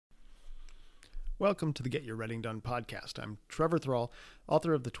Welcome to the Get Your Writing Done podcast. I'm Trevor Thrall,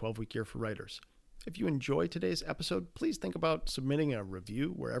 author of The 12-Week Year for Writers. If you enjoy today's episode, please think about submitting a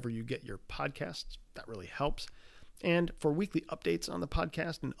review wherever you get your podcasts. That really helps. And for weekly updates on the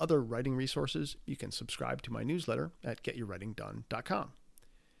podcast and other writing resources, you can subscribe to my newsletter at getyourwritingdone.com.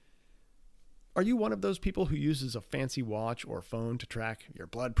 Are you one of those people who uses a fancy watch or phone to track your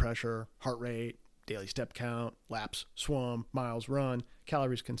blood pressure, heart rate, daily step count, laps, swum, miles run,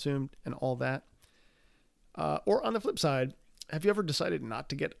 calories consumed, and all that? Or on the flip side, have you ever decided not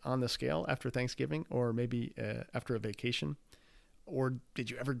to get on the scale after Thanksgiving or maybe after a vacation? Or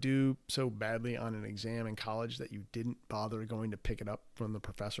did you ever do so badly on an exam in college that you didn't bother going to pick it up from the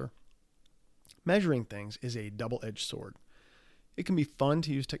professor? Measuring things is a double-edged sword. It can be fun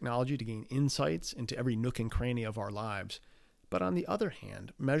to use technology to gain insights into every nook and cranny of our lives. But on the other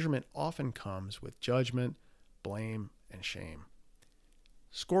hand, measurement often comes with judgment, blame, and shame.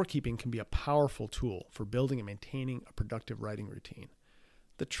 Scorekeeping can be a powerful tool for building and maintaining a productive writing routine.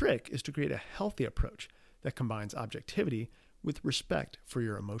 The trick is to create a healthy approach that combines objectivity with respect for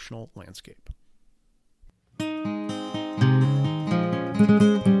your emotional landscape.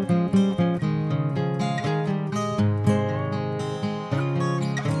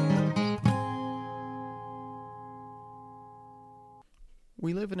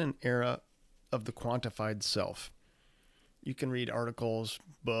 We live in an era of the quantified self. You can read articles,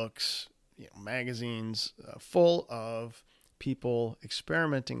 books, magazines full of people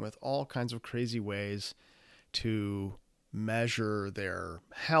experimenting with all kinds of crazy ways to measure their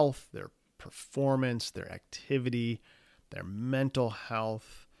health, their performance, their activity, their mental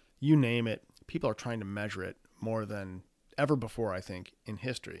health, you name it. People are trying to measure it more than ever before, I think, in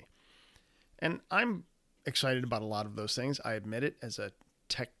history. And I'm excited about a lot of those things. I admit it. As a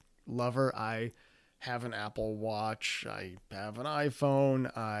tech lover, I have an Apple Watch, I have an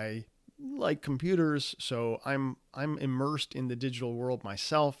iPhone, I like computers, so I'm immersed in the digital world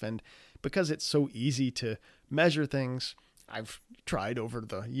myself, and because it's so easy to measure things, I've tried over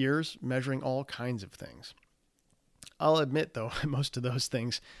the years measuring all kinds of things. I'll admit, though, most of those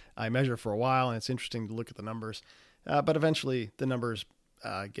things I measure for a while, and it's interesting to look at the numbers, but eventually the numbers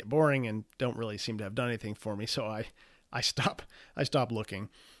get boring and don't really seem to have done anything for me, so I stop looking.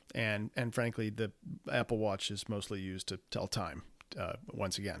 And frankly, the Apple Watch is mostly used to tell time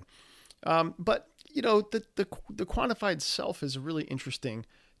once again. But the quantified self is a really interesting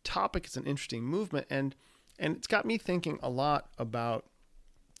topic. It's an interesting movement, and it's got me thinking a lot about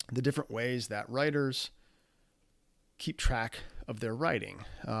the different ways that writers keep track of their writing.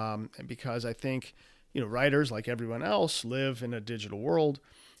 Because I think writers, like everyone else, live in a digital world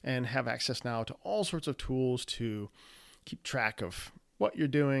and have access now to all sorts of tools to keep track of what you're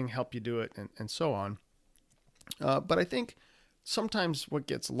doing, help you do it, and so on. But I think sometimes what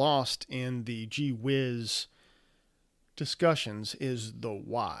gets lost in the GYWD discussions is the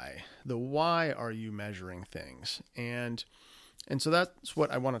why. The why are you measuring things? And so that's what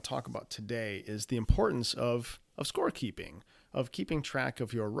I want to talk about today, is the importance of scorekeeping, of keeping track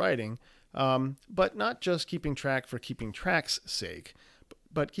of your writing, but not just keeping track for keeping track's sake,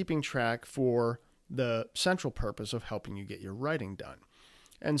 but keeping track for the central purpose of helping you get your writing done.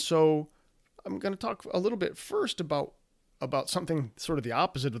 And so I'm going to talk a little bit first about something sort of the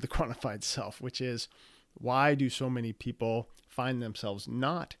opposite of the quantified self, which is why do so many people find themselves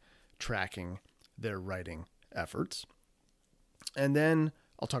not tracking their writing efforts? And then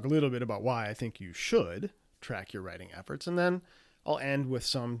I'll talk a little bit about why I think you should track your writing efforts. And then I'll end with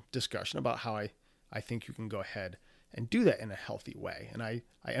some discussion about how I think you can go ahead and do that in a healthy way. And I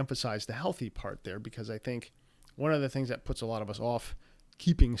emphasize the healthy part there because I think one of the things that puts a lot of us off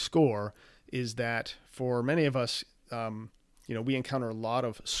keeping score is that for many of us, we encounter a lot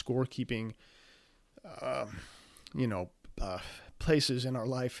of scorekeeping, places in our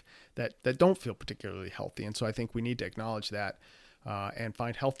life that don't feel particularly healthy. And so I think we need to acknowledge that and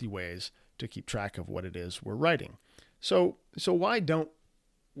find healthy ways to keep track of what it is we're writing. So why don't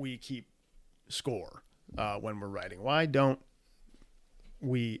we keep score when we're writing? Why don't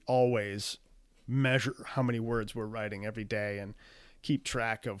we always measure how many words we're writing every day and keep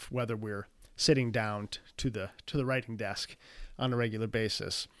track of whether we're sitting down to the writing desk on a regular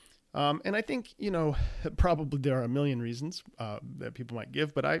basis? And I think, probably there are a million reasons that people might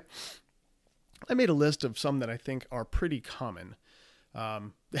give, but I made a list of some that I think are pretty common,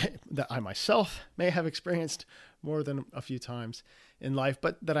 that I myself may have experienced more than a few times in life,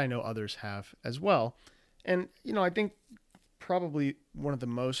 but that I know others have as well. And, I think probably one of the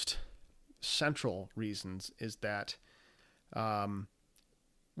most central reasons is that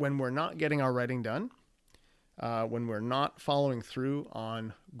when we're not getting our writing done, when we're not following through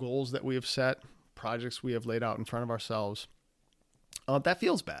on goals that we have set, projects we have laid out in front of ourselves, that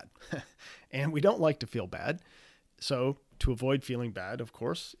feels bad. And we don't like to feel bad. So to avoid feeling bad, of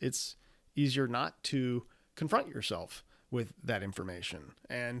course, it's easier not to confront yourself with that information.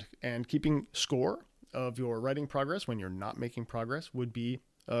 And keeping score of your writing progress when you're not making progress would be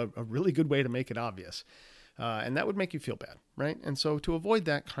a really good way to make it obvious. And that would make you feel bad, right? And so to avoid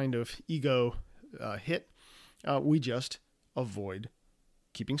that kind of ego hit, we just avoid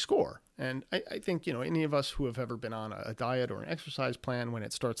keeping score. And I think, any of us who have ever been on a diet or an exercise plan, when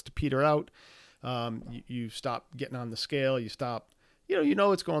it starts to peter out, you stop getting on the scale, you stop,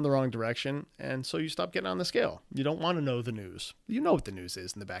 it's going the wrong direction. And so you stop getting on the scale. You don't want to know the news. You know what the news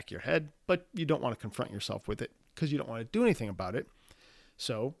is in the back of your head, but you don't want to confront yourself with it because you don't want to do anything about it.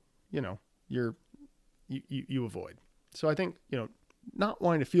 So, you avoid. So I think, not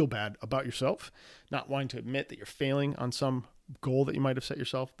wanting to feel bad about yourself, not wanting to admit that you're failing on some goal that you might have set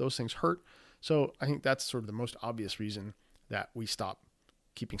yourself, those things hurt. So I think that's sort of the most obvious reason that we stop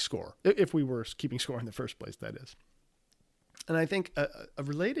keeping score, if we were keeping score in the first place, that is. And I think a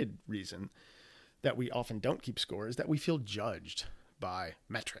related reason that we often don't keep score is that we feel judged by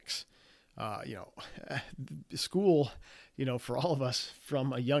metrics. School, for all of us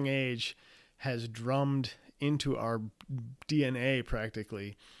from a young age has drummed into our DNA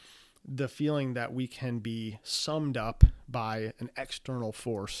practically the feeling that we can be summed up by an external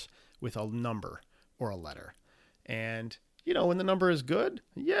force with a number or a letter. And, when the number is good,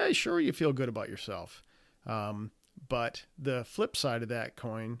 yeah, sure, you feel good about yourself. But the flip side of that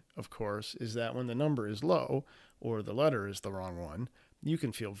coin, of course, is that when the number is low or the letter is the wrong one, you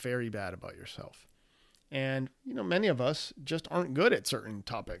can feel very bad about yourself. And, many of us just aren't good at certain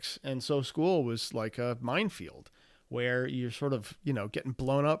topics. And so school was like a minefield where you're sort of, getting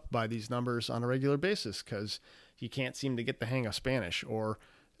blown up by these numbers on a regular basis because you can't seem to get the hang of Spanish or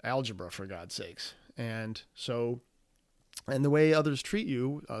algebra, for God's sakes. And the way others treat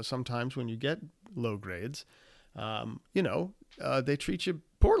you sometimes when you get low grades, they treat you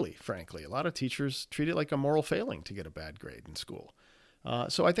poorly, frankly. A lot of teachers treat it like a moral failing to get a bad grade in school.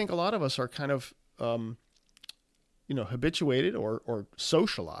 So I think a lot of us are kind of, habituated or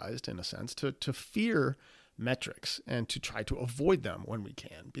socialized in a sense to fear metrics and to try to avoid them when we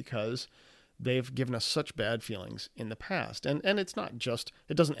can, because they've given us such bad feelings in the past. And it's not just,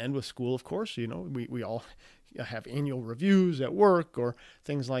 it doesn't end with school, of course. We all have annual reviews at work or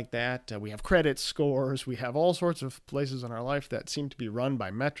things like that. We have credit scores. We have all sorts of places in our life that seem to be run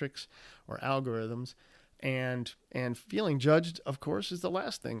by metrics or algorithms. And feeling judged, of course, is the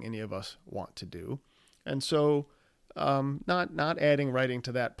last thing any of us want to do. And so not adding writing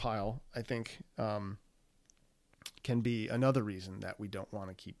to that pile, I think, can be another reason that we don't want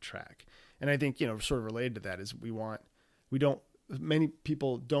to keep track. And I think, sort of related to that is many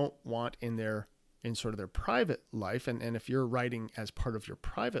people don't want in sort of their private life. And if you're writing as part of your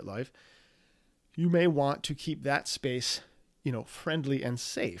private life, you may want to keep that space, friendly and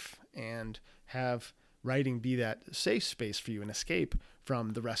safe, and have writing be that safe space for you, an escape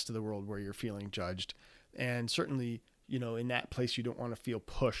from the rest of the world where you're feeling judged. And certainly, in that place, you don't want to feel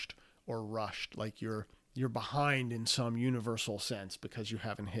pushed or rushed, like you're behind in some universal sense because you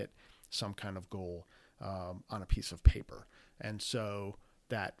haven't hit some kind of goal on a piece of paper. And so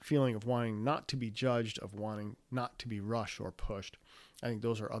that feeling of wanting not to be judged, of wanting not to be rushed or pushed, I think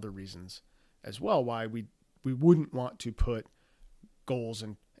those are other reasons as well why we wouldn't want to put goals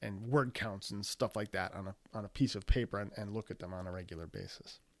and word counts and stuff like that on a piece of paper and look at them on a regular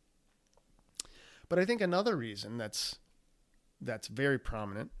basis. But I think another reason that's very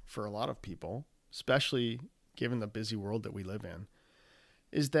prominent for a lot of people, especially given the busy world that we live in,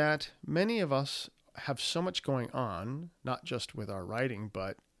 is that many of us have so much going on, not just with our writing,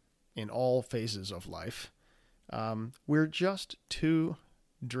 but in all phases of life. We're just too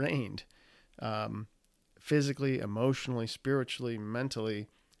drained, physically, emotionally, spiritually, mentally,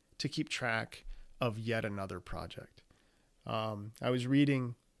 to keep track of yet another project. I was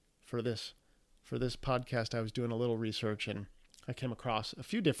reading for this podcast, I was doing a little research, and I came across a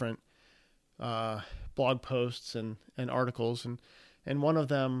few different blog posts and articles, and one of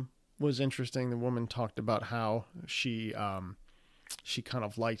them was interesting. The woman talked about how she kind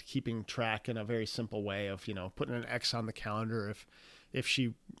of liked keeping track in a very simple way of, putting an X on the calendar if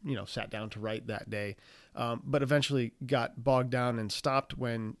she, sat down to write that day, but eventually got bogged down and stopped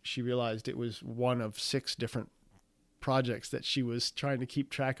when she realized it was one of 6 different projects that she was trying to keep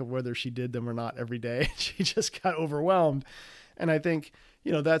track of whether she did them or not every day. She just got overwhelmed. And I think,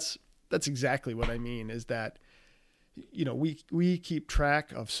 that's exactly what I mean, is that, we keep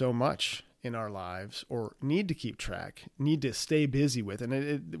track of so much in our lives, or need to keep track, need to stay busy with,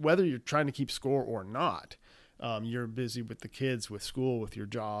 and whether you're trying to keep score or not, you're busy with the kids, with school, with your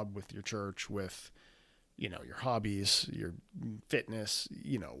job, with your church, with, your hobbies, your fitness,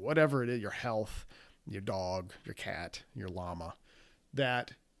 whatever it is, your health, your dog, your cat, your llama,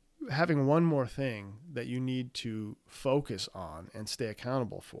 that having one more thing that you need to focus on and stay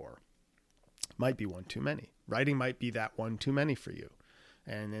accountable for might be one too many. Writing might be that one too many for you.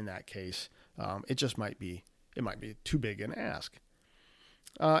 And in that case, it might be too big an ask.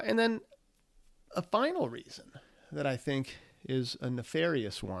 And then a final reason that I think is a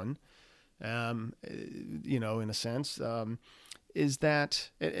nefarious one, in a sense, is that,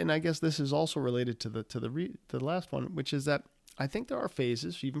 and I guess this is also related to the last one, which is that I think there are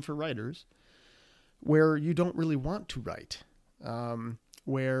phases, even for writers, where you don't really want to write,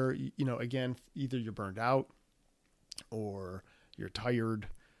 where, again, either you're burned out, or you're tired,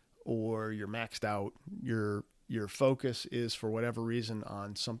 or you're maxed out. Your focus is, for whatever reason,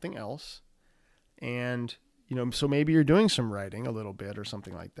 on something else. And, so maybe you're doing some writing a little bit or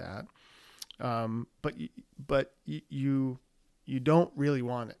something like that. But you don't really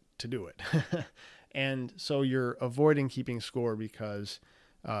want it to do it. And so you're avoiding keeping score because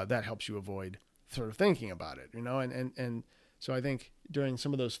that helps you avoid sort of thinking about it, and so I think during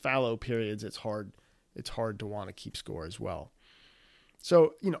some of those fallow periods, it's hard to want to keep score as well.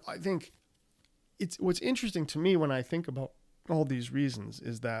 So, I think what's interesting to me when I think about all these reasons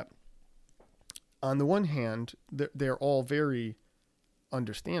is that on the one hand, they're all very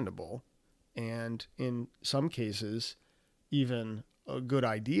understandable, and in some cases, even a good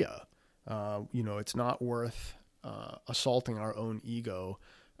idea. It's not worth assaulting our own ego,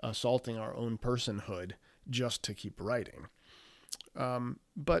 assaulting our own personhood just to keep writing.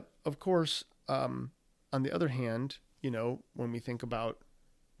 But of course, on the other hand, when we think about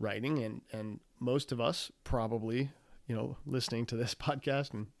writing, and most of us probably, listening to this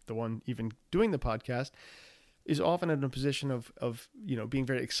podcast, and the one even doing the podcast, is often in a position of being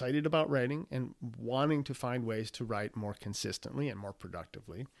very excited about writing and wanting to find ways to write more consistently and more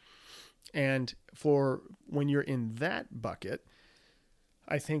productively. And for when you're in that bucket,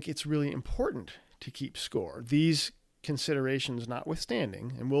 I think it's really important to keep score. These considerations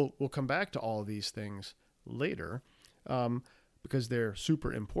notwithstanding, and we'll come back to all of these things later, because they're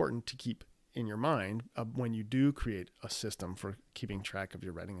super important to keep in your mind when you do create a system for keeping track of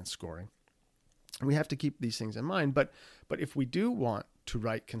your writing and scoring. We have to keep these things in mind, but if we do want to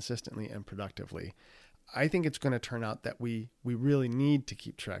write consistently and productively, I think it's going to turn out that we really need to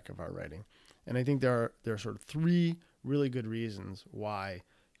keep track of our writing. And I think there are sort of three really good reasons why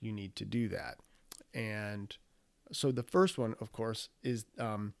you need to do that. And so the first one, of course, is,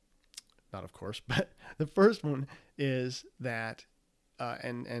 not of course, but the first one is that,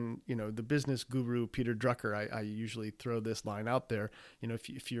 the business guru, Peter Drucker, I usually throw this line out there,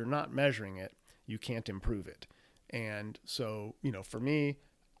 if you're not measuring it, you can't improve it. And so, for me,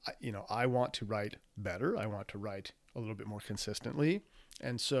 I want to write better. I want to write a little bit more consistently.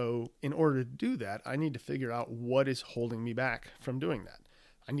 And so in order to do that, I need to figure out what is holding me back from doing that.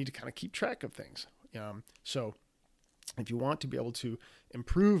 I need to kind of keep track of things. So if you want to be able to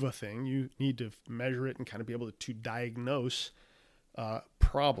improve a thing, you need to measure it and kind of be able to diagnose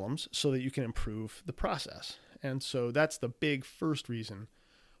problems so that you can improve the process. And so that's the big first reason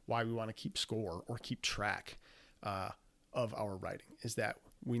why we want to keep score or keep track of our writing, is that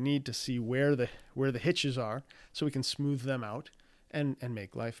we need to see where the hitches are so we can smooth them out and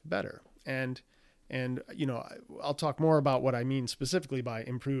make life better. And I'll talk more about what I mean specifically by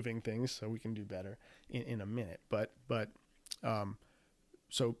improving things so we can do better in a minute. But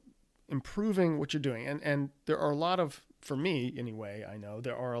so improving what you're doing, and there are a lot of, for me anyway, I know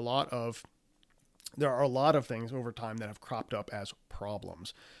there are a lot of things over time that have cropped up as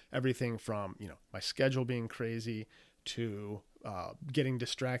problems. Everything from, my schedule being crazy, to getting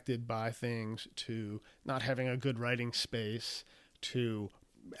distracted by things, to not having a good writing space, to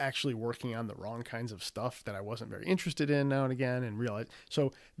actually working on the wrong kinds of stuff that I wasn't very interested in now and again, and realize.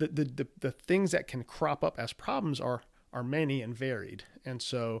 So the things that can crop up as problems are many and varied. And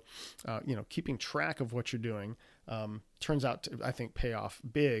so, keeping track of what you're doing turns out to, I think, pay off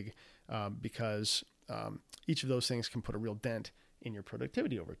big, because each of those things can put a real dent in your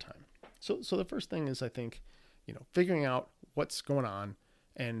productivity over time. So the first thing is, I think, figuring out what's going on,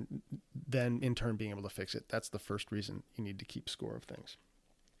 and then in turn being able to fix it. That's the first reason you need to keep score of things.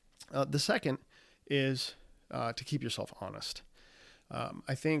 The second is to keep yourself honest.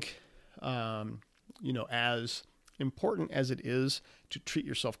 I think, as important as it is to treat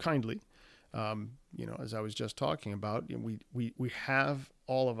yourself kindly, As I was just talking about, we have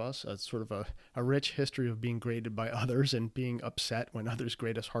all of us a sort of a rich history of being graded by others and being upset when others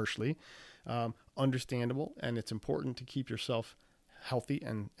grade us harshly. Understandable, and it's important to keep yourself healthy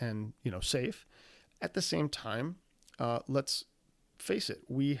and safe. At the same time, let's face it,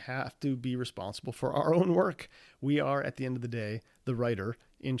 we have to be responsible for our own work. We are, at the end of the day, the writer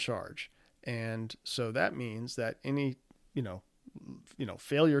in charge. And so that means that any,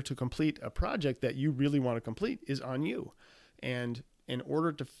 failure to complete a project that you really want to complete is on you. And in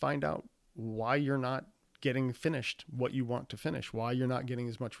order to find out why you're not getting finished what you want to finish, why you're not getting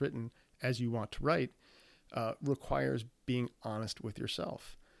as much written as you want to write, requires being honest with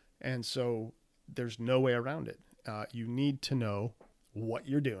yourself. And so there's no way around it. You need to know what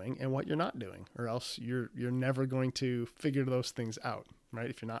you're doing and what you're not doing, or else you're never going to figure those things out, right?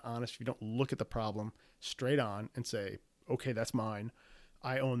 If you're not honest, if you don't look at the problem straight on and say, okay, that's mine.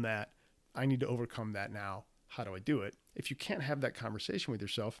 I own that. I need to overcome that now. How do I do it? If you can't have that conversation with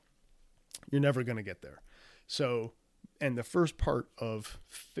yourself, you're never going to get there. So, and the first part of,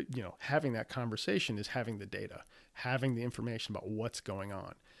 having that conversation is having the data, having the information about what's going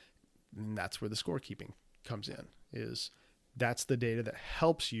on. And that's where the scorekeeping comes in, that's the data that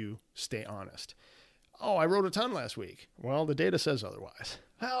helps you stay honest. Oh, I wrote a ton last week. Well, the data says otherwise.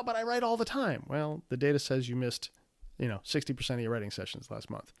 Well, but I write all the time. Well, the data says you missed, 60% of your writing sessions last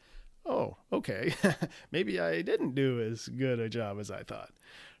month. Oh, okay. Maybe I didn't do as good a job as I thought,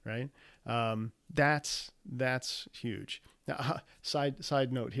 right? That's huge. Now,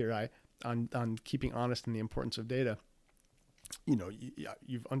 side note here, on keeping honest and the importance of data.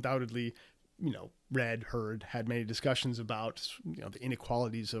 You've undoubtedly, read, heard, had many discussions about, the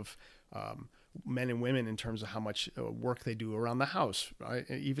inequalities of men and women in terms of how much work they do around the house. Right?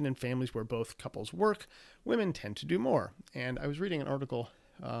 Even in families where both couples work, women tend to do more. And I was reading an article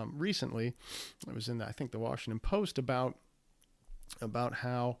recently. It was in, the Washington Post about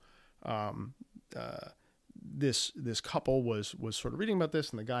how this couple was sort of reading about this,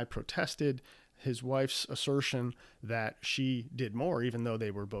 and the guy protested his wife's assertion that she did more, even though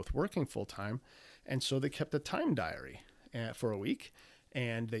they were both working full time. And so they kept a time diary for a week,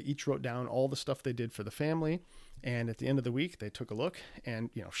 and they each wrote down all the stuff they did for the family. And at the end of the week, they took a look, and,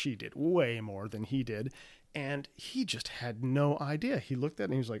 she did way more than he did. And he just had no idea. He looked at it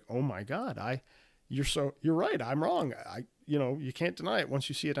and he was like, oh my God, you're right. I'm wrong. You can't deny it once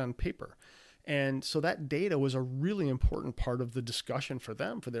you see it on paper. And so that data was a really important part of the discussion for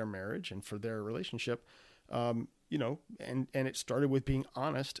them, for their marriage and for their relationship. And it started with being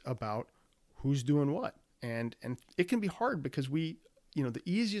honest about who's doing what. And it can be hard because the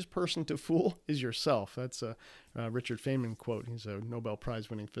easiest person to fool is yourself. That's a Richard Feynman quote. He's a Nobel Prize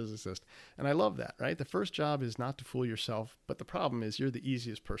winning physicist. And I love that, right? The first job is not to fool yourself, but the problem is you're the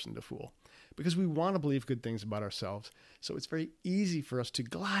easiest person to fool because we want to believe good things about ourselves. So it's very easy for us to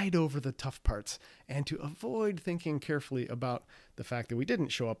glide over the tough parts and to avoid thinking carefully about the fact that we didn't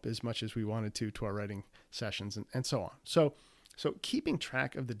show up as much as we wanted to our writing sessions and so on. So keeping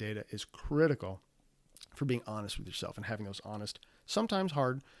track of the data is critical for being honest with yourself and having those honest, sometimes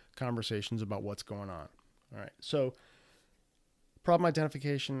hard conversations about what's going on. All right. So problem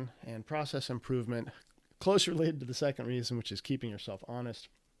identification and process improvement, closely related to the second reason, which is keeping yourself honest.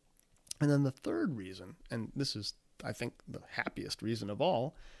 And then the third reason, and this is, I think, the happiest reason of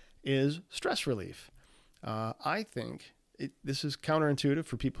all, is stress relief. I think this is counterintuitive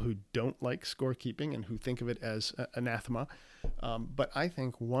for people who don't like scorekeeping and who think of it as anathema. But I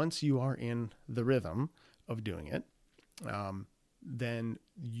think once you are in the rhythm of doing it, then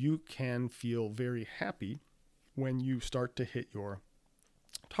you can feel very happy when you start to hit your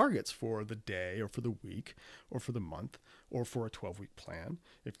targets for the day or for the week or for the month or for a 12-week plan,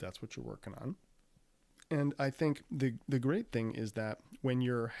 if that's what you're working on. And I think the great thing is that when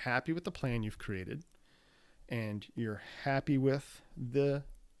you're happy with the plan you've created and you're happy with the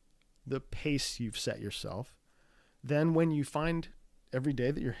pace you've set yourself, then when you find every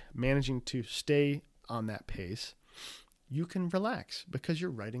day that you're managing to stay on that pace, you can relax because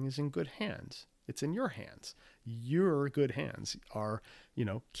your writing is in good hands. It's in your hands. Your good hands are,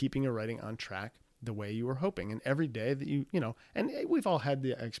 keeping your writing on track the way you were hoping. And every day that and we've all had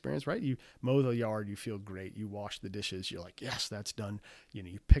the experience, right? You mow the yard, you feel great. You wash the dishes, you're like, yes, that's done.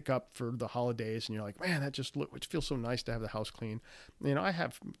 You pick up for the holidays and you're like, man, it feels so nice to have the house clean. I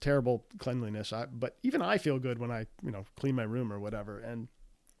have terrible cleanliness, but even I feel good when I, clean my room or whatever.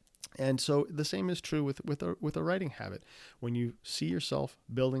 And so the same is true with a writing habit. When you see yourself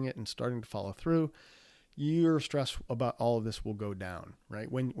building it and starting to follow through, your stress about all of this will go down,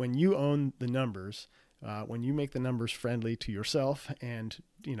 right? When you own the numbers, When you make the numbers friendly to yourself and,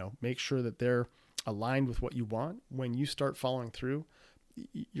 make sure that they're aligned with what you want, when you start following through,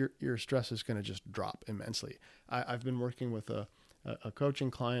 your stress is going to just drop immensely. I've been working with a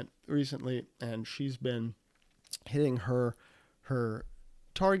coaching client recently, and she's been hitting her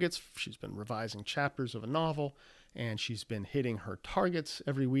targets. She's been revising chapters of a novel, and she's been hitting her targets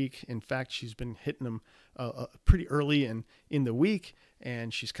every week. In fact, she's been hitting them pretty early in the week,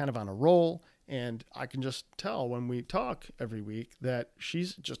 and she's kind of on a roll. And I can just tell when we talk every week that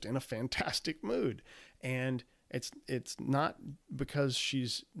she's just in a fantastic mood. And it's not because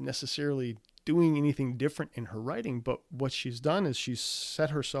she's necessarily doing anything different in her writing, but what she's done is she's set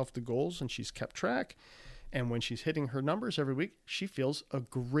herself the goals and she's kept track. And when she's hitting her numbers every week, she feels a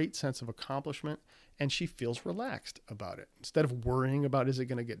great sense of accomplishment and she feels relaxed about it. Instead of worrying about, is it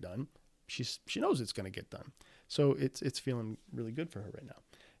going to get done? She knows it's going to get done. So it's feeling really good for her right now.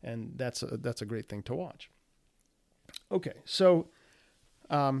 And that's a great thing to watch. Okay. So,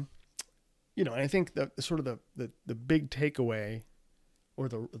 and I think the sort of the big takeaway or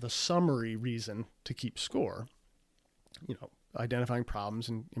the summary reason to keep score, identifying problems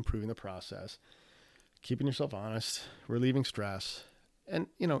and improving the process, keeping yourself honest, relieving stress. And,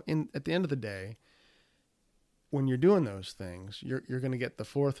 at the end of the day, when you're doing those things, you're going to get the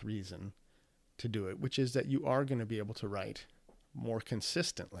fourth reason to do it, which is that you are going to be able to write more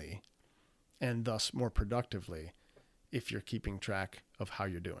consistently and thus more productively if you're keeping track of how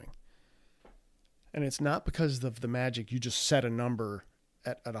you're doing. And it's not because of the magic, you just set a number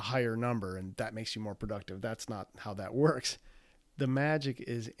at a higher number and that makes you more productive. That's not how that works. The magic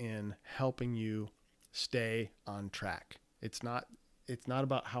is in helping you stay on track. It's not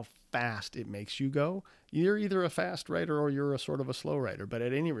about how fast it makes you go. You're either a fast writer or you're a sort of a slow writer. But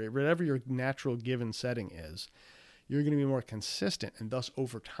at any rate, whatever your natural given setting is, you're going to be more consistent and thus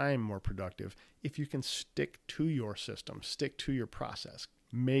over time more productive if you can stick to your system, stick to your process,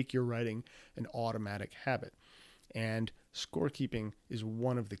 make your writing an automatic habit. And scorekeeping is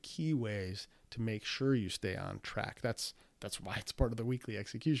one of the key ways to make sure you stay on track. That's why it's part of the weekly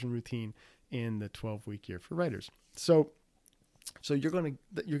execution routine in the 12-week year for writers. So you're going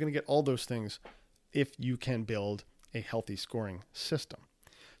to get all those things if you can build a healthy scoring system.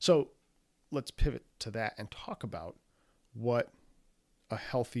 So let's pivot to that and talk about what a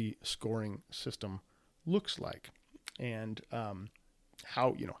healthy scoring system looks like and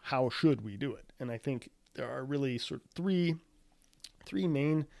how should we do it. And I think there are really sort of three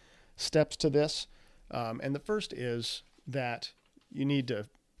main steps to this. And the first is that you need to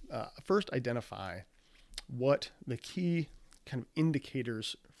first identify what the key kind of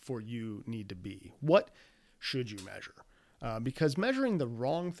indicators for you need to be. What should you measure? Because measuring the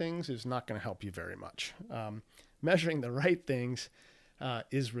wrong things is not going to help you very much. Measuring the right things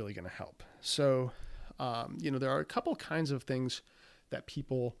is really going to help. So, there are a couple kinds of things that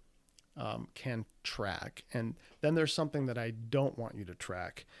people can track. And then there's something that I don't want you to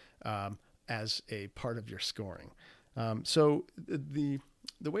track as a part of your scoring. So the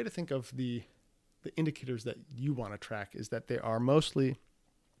way to think of the indicators that you want to track is that they are mostly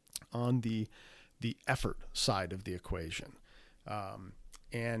on the effort side of the equation.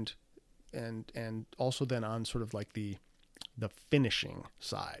 And also then on sort of like the finishing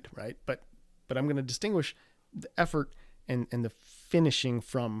side, right? But I'm going to distinguish the effort and the finishing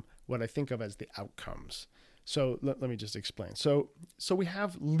from what I think of as the outcomes. So let me just explain. So we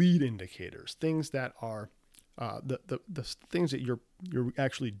have lead indicators, things that are the things that you're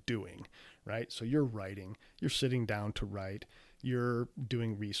actually doing, right? So you're writing, you're sitting down to write, you're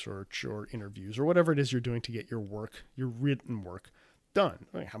doing research or interviews or whatever it is you're doing to get your written work done.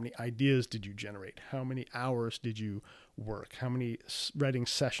 How many ideas did you generate? How many hours did you work? How many writing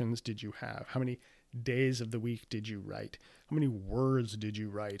sessions did you have? How many days of the week did you write? How many words did you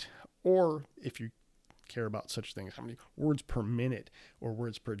write? Or if you care about such things, how many words per minute or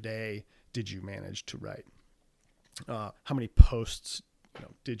words per day did you manage to write? How many posts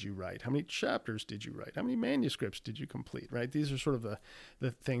did you write? How many chapters did you write? How many manuscripts did you complete, right? These are sort of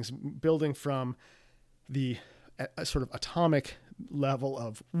the things building from the sort of atomic level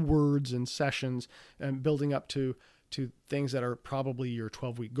of words and sessions and building up to things that are probably your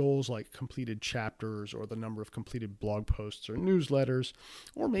 12-week goals, like completed chapters or the number of completed blog posts or newsletters,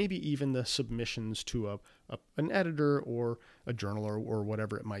 or maybe even the submissions to an editor or a journal or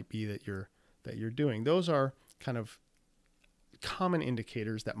whatever it might be that you're doing. Those are kind of common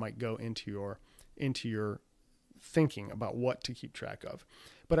indicators that might go into your thinking about what to keep track of.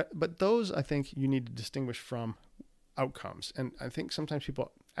 But those, I think, you need to distinguish from outcomes. And I think sometimes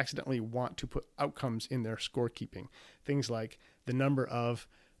people accidentally want to put outcomes in their scorekeeping. Things like the number of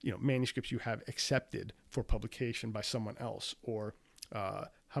manuscripts you have accepted for publication by someone else, or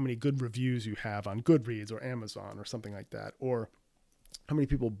how many good reviews you have on Goodreads or Amazon or something like that, or how many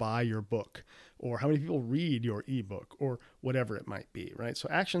people buy your book, or how many people read your ebook, or whatever it might be, right? So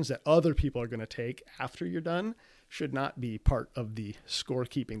actions that other people are going to take after you're done should not be part of the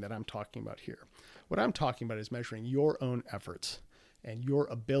scorekeeping that I'm talking about here. What I'm talking about is measuring your own efforts and your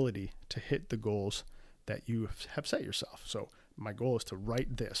ability to hit the goals that you have set yourself. So my goal is to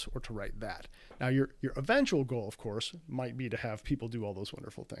write this or to write that. Now, your eventual goal, of course, might be to have people do all those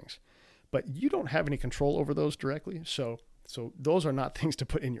wonderful things, but you don't have any control over those directly. So those are not things to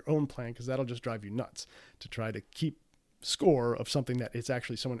put in your own plan, because that'll just drive you nuts to try to keep score of something that it's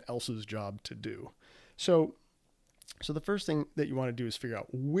actually someone else's job to do. So the first thing that you want to do is figure out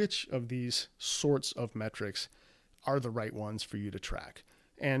which of these sorts of metrics are the right ones for you to track.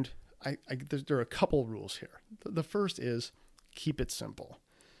 And there are a couple rules here. The first is keep it simple.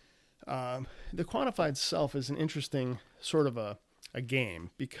 The quantified self is an interesting sort of a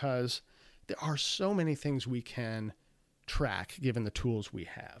game, because there are so many things we can track given the tools we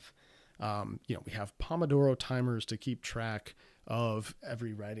have. We have Pomodoro timers to keep track of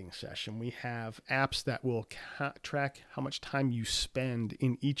every writing session. We have apps that will track how much time you spend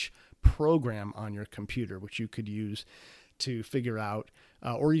in each program on your computer, which you could use to figure out,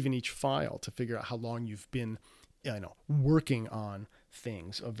 or even each file to figure out how long you've been working on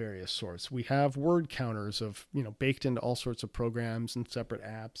things of various sorts. We have word counters of, baked into all sorts of programs and separate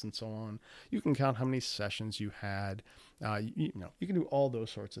apps and so on. You can count how many sessions you had. You can do all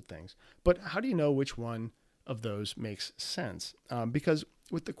those sorts of things. But how do you know which one of those makes sense? Because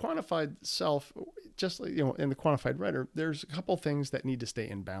with the quantified self, just like, in the quantified writer, there's a couple things that need to stay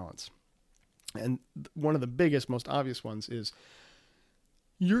in balance. And one of the biggest, most obvious ones is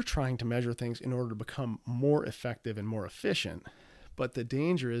you're trying to measure things in order to become more effective and more efficient. But the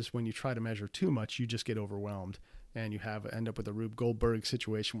danger is when you try to measure too much, you just get overwhelmed, and you end up with a Rube Goldberg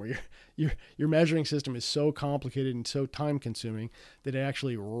situation where your measuring system is so complicated and so time consuming that it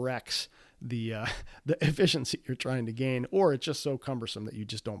actually wrecks the efficiency you're trying to gain, or it's just so cumbersome that you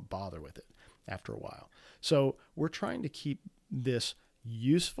just don't bother with it after a while. So we're trying to keep this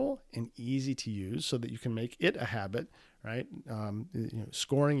useful and easy to use so that you can make it a habit, right?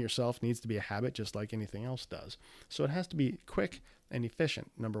 Scoring yourself needs to be a habit just like anything else does. So it has to be quick and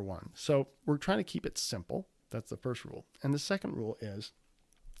efficient, number one. So we're trying to keep it simple. That's the first rule. And the second rule is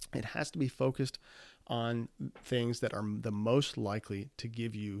it has to be focused on things that are the most likely to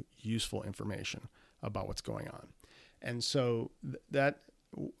give you useful information about what's going on. And so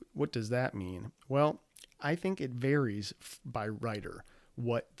what does that mean? Well, I think it varies by writer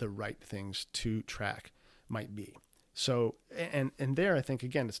what the right things to track might be. So, and there, I think,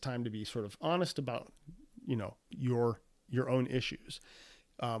 again, it's time to be sort of honest about, your own issues.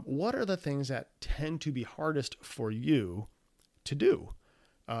 What are the things that tend to be hardest for you to do?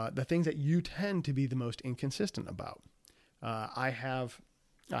 The things that you tend to be the most inconsistent about. I have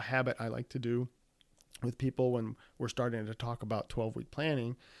a habit I like to do with people when we're starting to talk about 12-week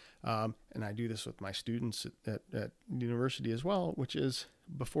planning. And I do this with my students at university as well, which is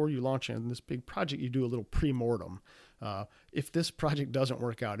before you launch in this big project, you do a little pre-mortem. If this project doesn't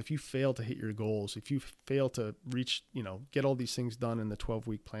work out, if you fail to hit your goals, if you fail to reach, get all these things done in the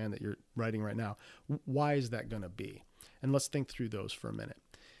 12-week plan that you're writing right now, why is that going to be? And let's think through those for a minute.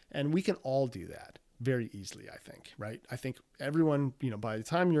 And we can all do that very easily, I think, right? I think everyone, by the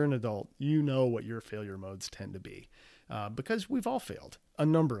time you're an adult, you know what your failure modes tend to be. Because we've all failed a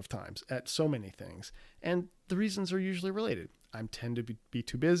number of times at so many things. And the reasons are usually related. I tend to be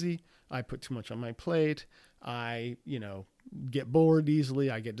too busy. I put too much on my plate. I, get bored easily.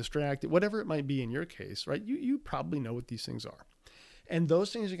 I get distracted, whatever it might be in your case, right? You probably know what these things are. And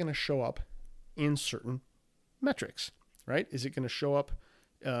those things are going to show up in certain metrics, right? Is it going to show up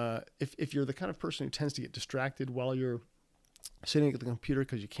if you're the kind of person who tends to get distracted while you're sitting at the computer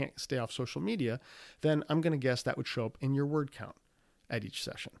because you can't stay off social media, then I'm going to guess that would show up in your word count at each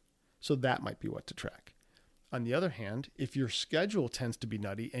session. So that might be what to track. On the other hand, if your schedule tends to be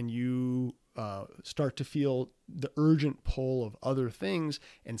nutty and you start to feel the urgent pull of other things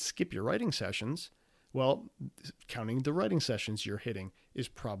and skip your writing sessions, well, counting the writing sessions you're hitting is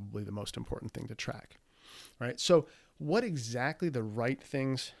probably the most important thing to track, right? So what exactly the right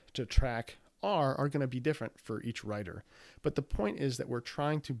things to track are going to be different for each writer. But the point is that we're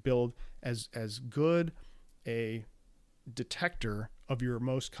trying to build as good a detector of your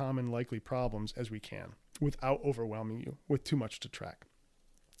most common likely problems as we can without overwhelming you with too much to track.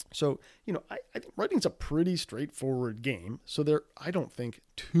 So, I think writing's a pretty straightforward game. So I don't think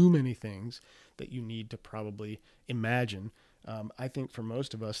too many things that you need to probably imagine I think for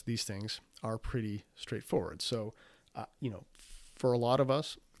most of us, these things are pretty straightforward. So, for a lot of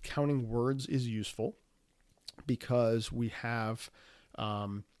us, counting words is useful because we have,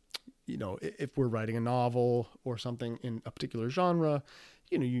 if we're writing a novel or something in a particular genre,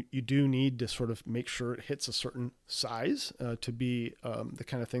 you do need to sort of make sure it hits a certain size to be the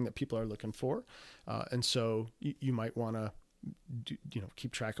kind of thing that people are looking for. And so you might want to,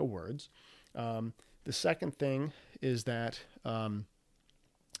 keep track of words. The second thing is that,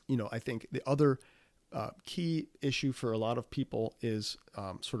 I think the other key issue for a lot of people is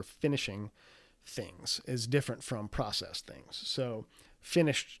sort of finishing things is different from processed things. So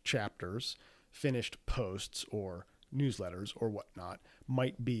finished chapters, finished posts or newsletters or whatnot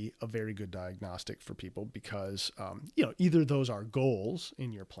might be a very good diagnostic for people because, either those are goals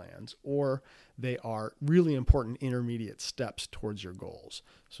in your plans or they are really important intermediate steps towards your goals.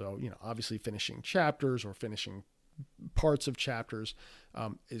 So, obviously finishing chapters or finishing parts of chapters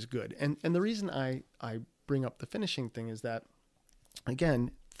is good. And the reason I bring up the finishing thing is that,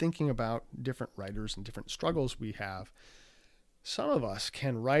 again, thinking about different writers and different struggles we have, some of us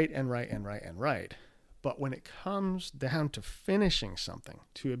can write and write and write and write. But when it comes down to finishing something,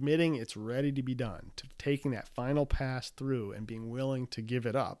 to admitting it's ready to be done, to taking that final pass through and being willing to give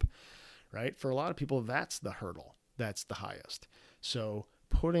it up, right? For a lot of people, that's the hurdle. That's the highest. So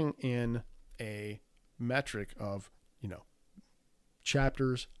putting in a metric of,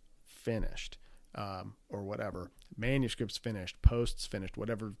 chapters finished, or whatever, manuscripts finished, posts finished,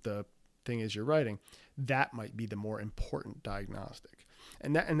 whatever the thing is you're writing, that might be the more important diagnostic.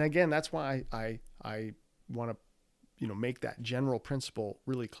 And again, that's why I want to, make that general principle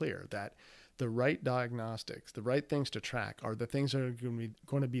really clear that the right diagnostics, the right things to track are the things that are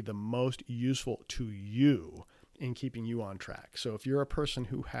going to be the most useful to you in keeping you on track. So if you're a person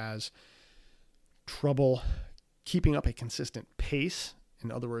who has trouble keeping up a consistent pace,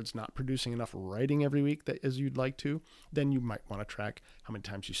 in other words, not producing enough writing every week that as you'd like to, then you might want to track how many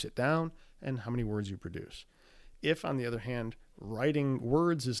times you sit down and how many words you produce. If, on the other hand, writing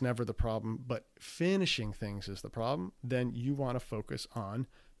words is never the problem, but finishing things is the problem, then you want to focus on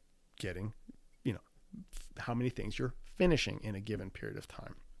getting, how many things you're finishing in a given period of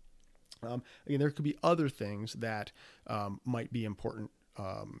time. Again, there could be other things that might be important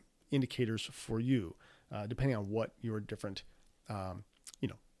indicators for you, depending on what your different,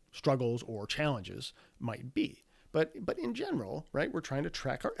 struggles or challenges might be. But in general, right, we're trying to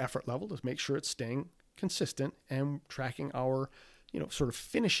track our effort level to make sure it's staying consistent and tracking our, sort of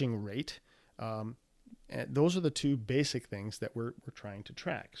finishing rate. And those are the two basic things that we're trying to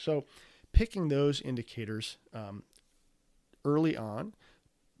track. So picking those indicators early on,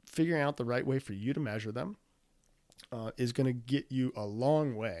 figuring out the right way for you to measure them is going to get you a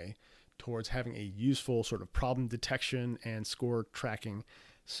long way towards having a useful sort of problem detection and score tracking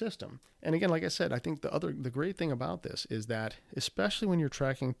system. And again, like I said, I think the great thing about this is that, especially when you're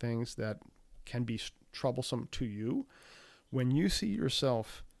tracking things that can be troublesome to you, when you see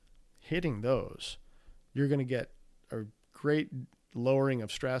yourself hitting those, you're going to get a great lowering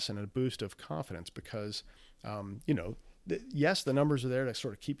of stress and a boost of confidence because, yes, the numbers are there to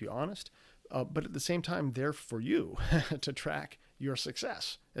sort of keep you honest, but at the same time, they're for you to track your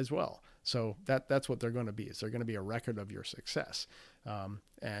success as well. So that's what they're going to be. Is they're going to be a record of your success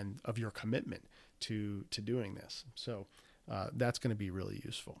and of your commitment to doing this. So that's going to be really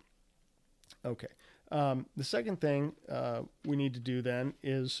useful. Okay. The second thing we need to do then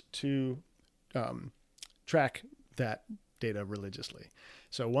is to track that data religiously.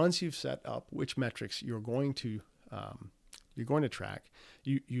 So once you've set up which metrics you're going to track,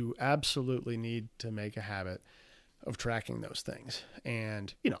 you absolutely need to make a habit of tracking those things.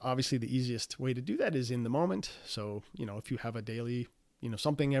 And, obviously the easiest way to do that is in the moment. So, if you have a daily,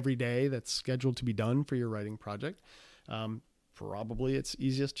 something every day that's scheduled to be done for your writing project, probably it's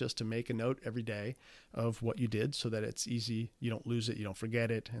easiest just to make a note every day of what you did so that it's easy. You don't lose it. You don't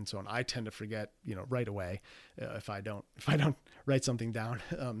forget it. And so on. I tend to forget, right away if I don't write something down.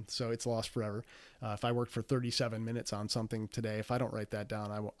 So it's lost forever. If I worked for 37 minutes on something today, if I don't write that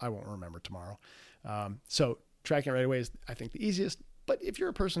down, I won't remember tomorrow. So tracking it right away is, I think, the easiest. But if you're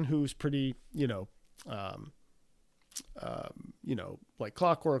a person who's pretty, like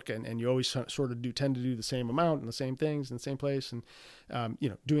clockwork and you always sort of tend to do the same amount and the same things in the same place. And,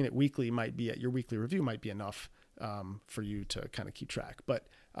 doing it weekly might be your weekly review might be enough for you to kind of keep track. But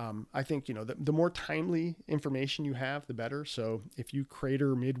I think, the more timely information you have, the better. So if you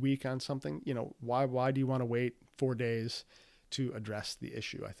crater midweek on something, why do you want to wait 4 days to address the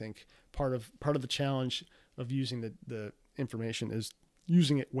issue? I think part of the challenge of using the information is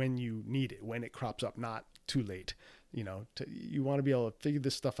using it when you need it, when it crops up, not too late. You want to be able to figure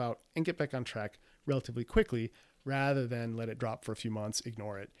this stuff out and get back on track relatively quickly, rather than let it drop for a few months,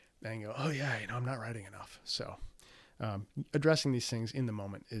 ignore it, and go, oh yeah, I'm not writing enough. So addressing these things in the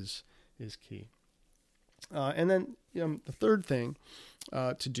moment is key. And then the third thing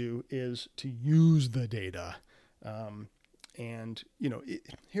to do is to use the data.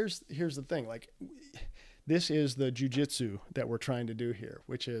 Here's the thing, this is the jujitsu that we're trying to do here,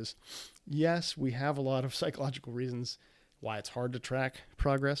 which is, yes, we have a lot of psychological reasons why it's hard to track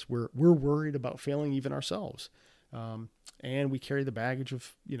progress. We're worried about failing even ourselves. And we carry the baggage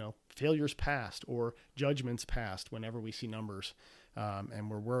of, failures past or judgments past whenever we see numbers. And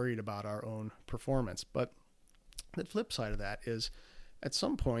we're worried about our own performance. But the flip side of that is, at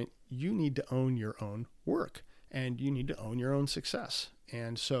some point, you need to own your own work and you need to own your own success.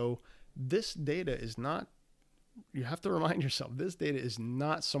 And so this data is not, you have to remind yourself, this data is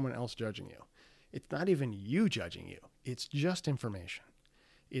not someone else judging you. It's not even you judging you. It's just information.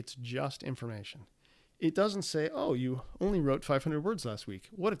 It's just information. It doesn't say, oh, you only wrote 500 words last week.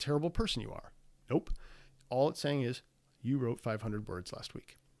 What a terrible person you are. Nope. All it's saying is you wrote 500 words last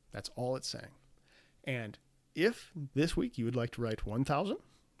week. That's all it's saying. And if this week you would like to write 1,000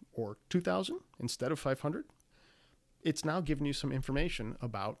 or 2,000 instead of 500, it's now giving you some information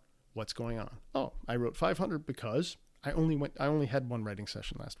about what's going on. Oh, I wrote 500 because I only had one writing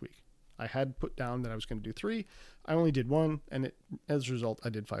session last week. I had put down that I was going to do 3. I only did 1, and as a result, I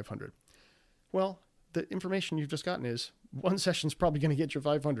did 500. Well, the information you've just gotten is one session is probably going to get you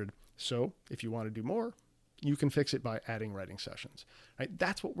 500. So if you want to do more, you can fix it by adding writing sessions. Right?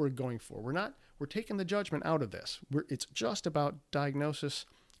 That's what we're going for. We're taking the judgment out of this. It's just about diagnosis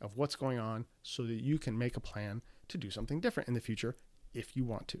of what's going on so that you can make a plan to do something different in the future if you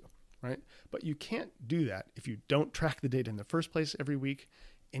want to, right? But you can't do that if you don't track the data in the first place every week,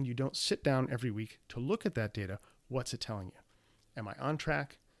 and you don't sit down every week to look at that data. What's it telling you? Am I on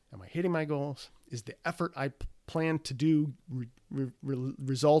track? Am I hitting my goals? Is the effort I plan to do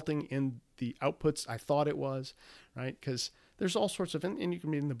resulting in the outputs I thought it was, right? Because there's all sorts of, and you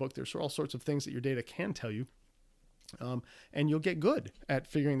can read in the book, there's all sorts of things that your data can tell you. And you'll get good at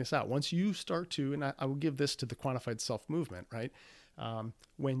figuring this out. Once you start to, and I will give this to the quantified self movement, right?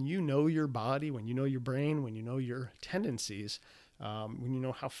 When you know your body, when you know your brain, when you know your tendencies, when you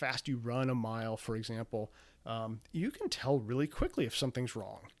know how fast you run a mile, for example, you can tell really quickly if something's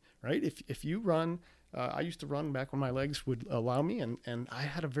wrong, right? If you run, I used to run back when my legs would allow me, and I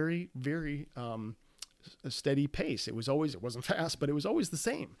had a very, very a steady pace. It wasn't fast, but it was always the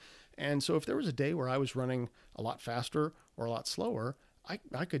same. And so if there was a day where I was running a lot faster or a lot slower,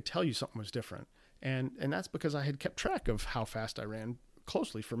 I could tell you something was different. And that's because I had kept track of how fast I ran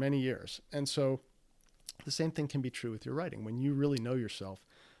closely for many years. And so the same thing can be true with your writing. When you really know yourself,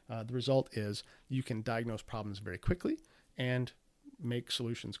 the result is you can diagnose problems very quickly and make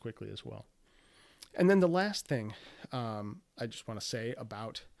solutions quickly as well. And then the last thing I just want to say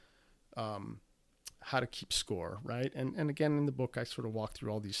about how to keep score, right? And again, in the book, I sort of walk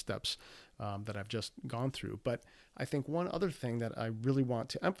through all these steps that I've just gone through. But I think one other thing that I really want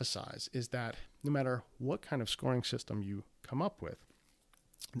to emphasize is that no matter what kind of scoring system you come up with,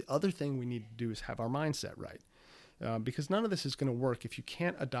 the other thing we need to do is have our mindset right. Because none of this is going to work if you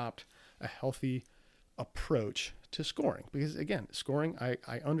can't adopt a healthy approach to scoring. Because again, scoring,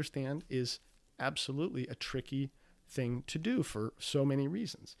 I understand, is absolutely a tricky thing to do for so many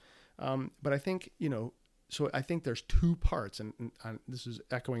reasons. But I think, so I think there's two parts, and this is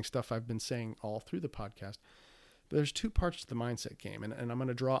echoing stuff I've been saying all through the podcast. But there's two parts to the mindset game, and I'm going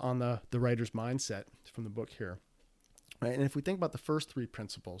to draw on the writer's mindset from the book here. Right? And if we think about the first 3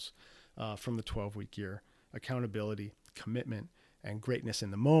 principles from the 12-week year, accountability, commitment, and greatness in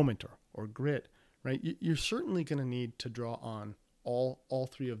the moment or grit, right? You're certainly going to need to draw on all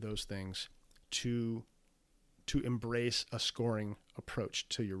 3 of those things to embrace a scoring approach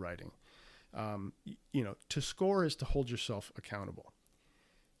to your writing. To score is to hold yourself accountable.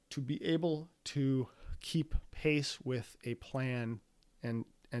 To be able to keep pace with a plan and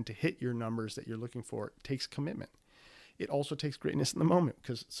to hit your numbers that you're looking for takes commitment. It also takes greatness in the moment,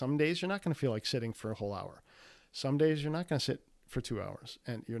 because some days you're not going to feel like sitting for a whole hour. Some days you're not going to sit for 2 hours,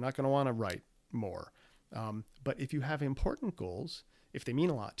 and you're not going to want to write more. But if you have important goals, if they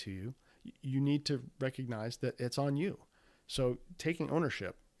mean a lot to you, you need to recognize that it's on you. So taking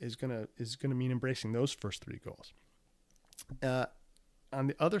ownership is going to mean embracing those first 3 goals. On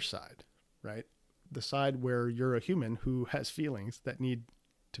the other side, right, the side where you're a human who has feelings that need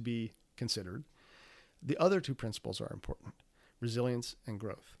to be considered, the other 2 principles are important: resilience and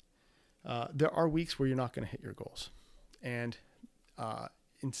growth. There are weeks where you're not going to hit your goals. And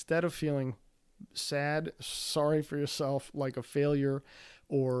instead of feeling sad, sorry for yourself, like a failure,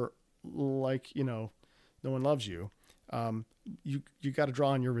 or like, no one loves you, you got to draw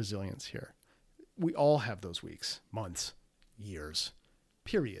on your resilience here. We all have those weeks, months, years,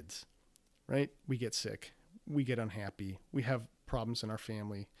 periods, right? We get sick, we get unhappy, we have problems in our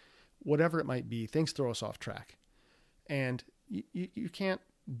family, whatever it might be, things throw us off track. And you can't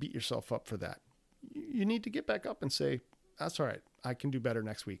beat yourself up for that. You need to get back up and say, that's all right. I can do better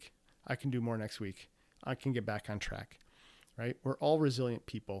next week. I can do more next week. I can get back on track, right? We're all resilient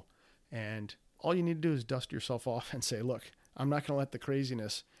people. And all you need to do is dust yourself off and say, look, I'm not going to let the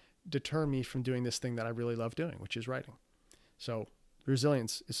craziness deter me from doing this thing that I really love doing, which is writing. So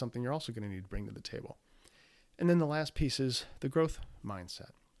resilience is something you're also going to need to bring to the table. And then the last piece is the growth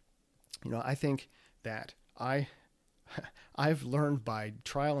mindset. I think that I've learned by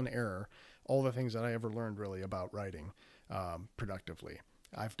trial and error all the things that I ever learned really about writing productively.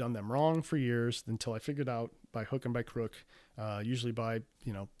 I've done them wrong for years until I figured out by hook and by crook, usually by,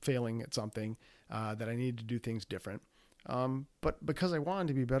 failing at something, that I needed to do things different. But because I wanted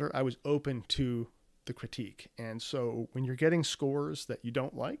to be better, I was open to the critique. And so when you're getting scores that you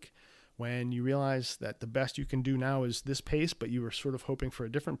don't like, when you realize that the best you can do now is this pace, but you were sort of hoping for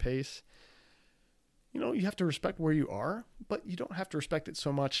a different pace, you have to respect where you are, but you don't have to respect it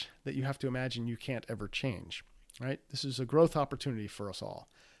so much that you have to imagine you can't ever change, right? This is a growth opportunity for us all.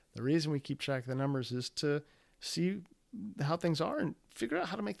 The reason we keep track of the numbers is to see how things are and figure out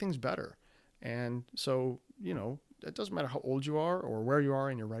how to make things better. And so, it doesn't matter how old you are or where you are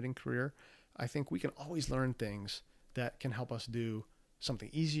in your writing career. I think we can always learn things that can help us do something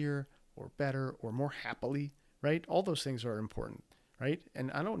easier or better or more happily, right? All those things are important, right?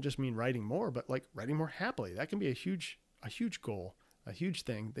 And I don't just mean writing more, but like writing more happily. That can be a huge goal, a huge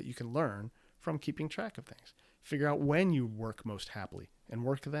thing that you can learn from keeping track of things. Figure out when you work most happily and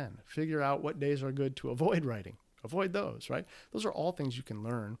work then. Figure out what days are good to avoid writing. Avoid those, right? Those are all things you can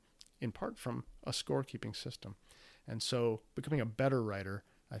learn in part from a scorekeeping system. And so becoming a better writer,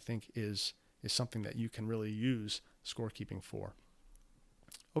 I think, is something that you can really use scorekeeping for.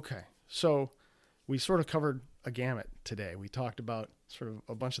 Okay, so we sort of covered a gamut today. We talked about sort of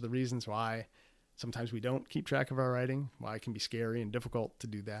a bunch of the reasons why sometimes we don't keep track of our writing, why it can be scary and difficult to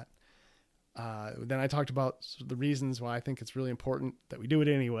do that. Then I talked about the reasons why I think it's really important that we do it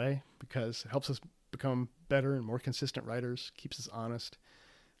anyway, because it helps us become better and more consistent writers, keeps us honest,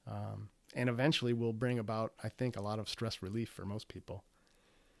 and eventually will bring about, I think, a lot of stress relief for most people.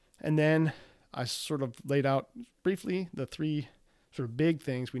 And then I sort of laid out briefly the three sort of big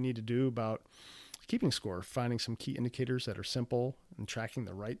things we need to do about keeping score, finding some key indicators that are simple and tracking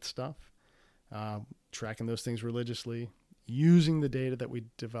the right stuff, tracking those things religiously, using the data that we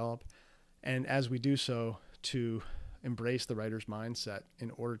develop, and as we do so, to embrace the writer's mindset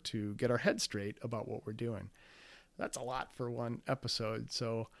in order to get our head straight about what we're doing. That's a lot for one episode,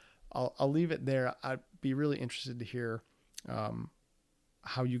 so I'll leave it there. I'd be really interested to hear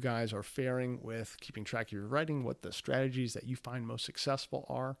how you guys are faring with keeping track of your writing, what the strategies that you find most successful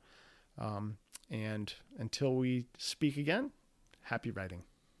are. And until we speak again, happy writing.